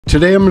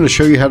Today I'm going to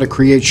show you how to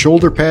create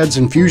shoulder pads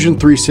in Fusion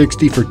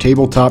 360 for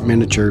tabletop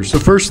miniatures. The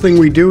first thing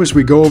we do is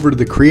we go over to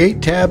the Create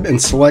tab and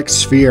select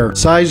Sphere.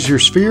 Size your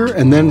sphere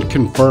and then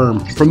confirm.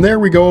 From there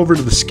we go over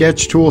to the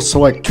Sketch tool,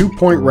 select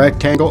 2-point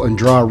rectangle and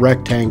draw a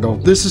rectangle.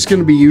 This is going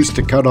to be used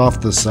to cut off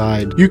the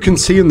side. You can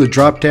see in the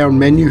drop down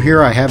menu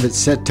here I have it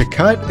set to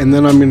cut, and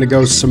then I'm going to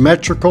go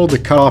symmetrical to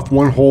cut off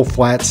one whole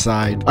flat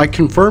side. I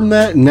confirm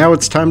that, and now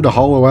it's time to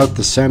hollow out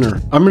the center.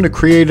 I'm going to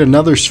create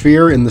another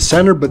sphere in the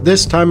center, but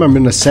this time I'm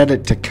going to set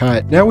it to cut.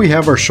 Now we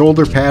have our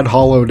shoulder pad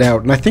hollowed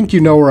out, and I think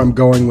you know where I'm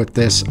going with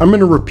this. I'm going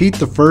to repeat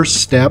the first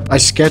step. I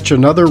sketch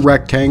another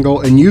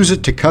rectangle and use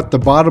it to cut the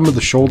bottom of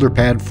the shoulder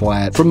pad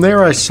flat. From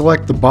there I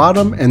select the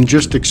bottom and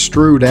just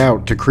extrude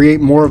out to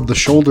create more of the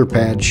shoulder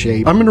pad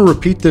shape. I'm going to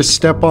repeat this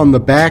step on the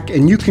back,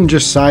 and you can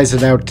just size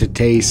it out to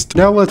taste.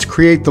 Now let's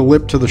create the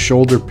lip to the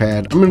shoulder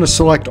pad. I'm going to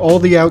select all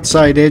the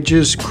outside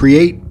edges,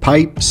 create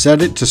pipe,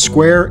 set it to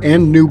square,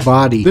 and new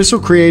body. This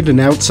will create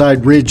an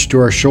outside ridge to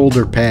our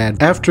shoulder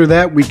pad. After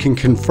that we can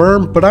confirm,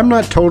 but I'm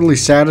not totally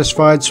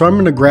satisfied, so I'm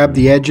going to grab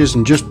the edges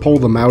and just pull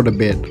them out a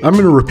bit. I'm going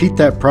to repeat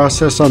that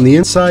process on the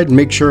inside and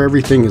make sure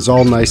everything is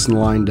all nice and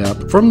lined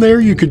up. From there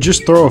you could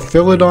just throw a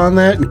fillet on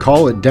that and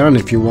call it done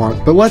if you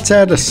want, but let's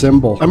add a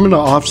symbol. I'm going to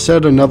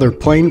offset another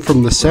plane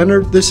from the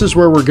center. This is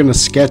where we're going to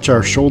sketch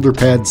our shoulder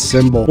pad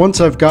symbol.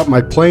 Once I've got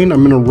my plane,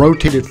 I'm going to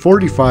rotate it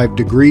 45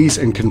 degrees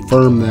and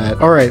confirm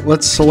that. Alright,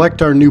 let's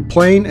select our new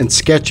plane and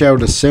sketch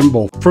out a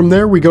symbol. From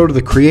there we go to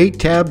the Create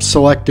tab,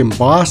 select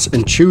Emboss,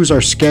 and choose our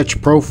sketch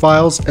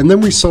profiles, and then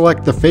we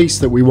select the face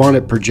that we want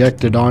it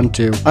projected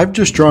onto. I've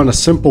just drawn a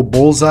simple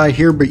bullseye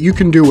here, but you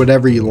can do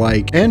whatever you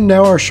like. And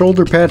now our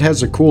shoulder pad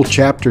has a cool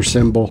chapter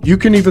symbol. You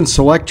can even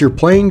select your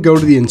plane, go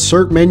to the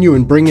Insert menu,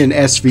 and bring in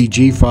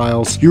SVG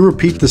files. You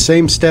repeat the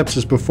same steps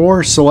as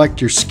before,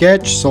 select your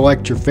sketch,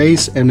 select your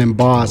face, and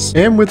emboss.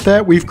 And with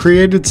that, we've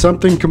created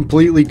something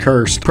completely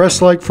cursed.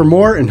 Press like for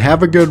more, and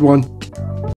have a good one.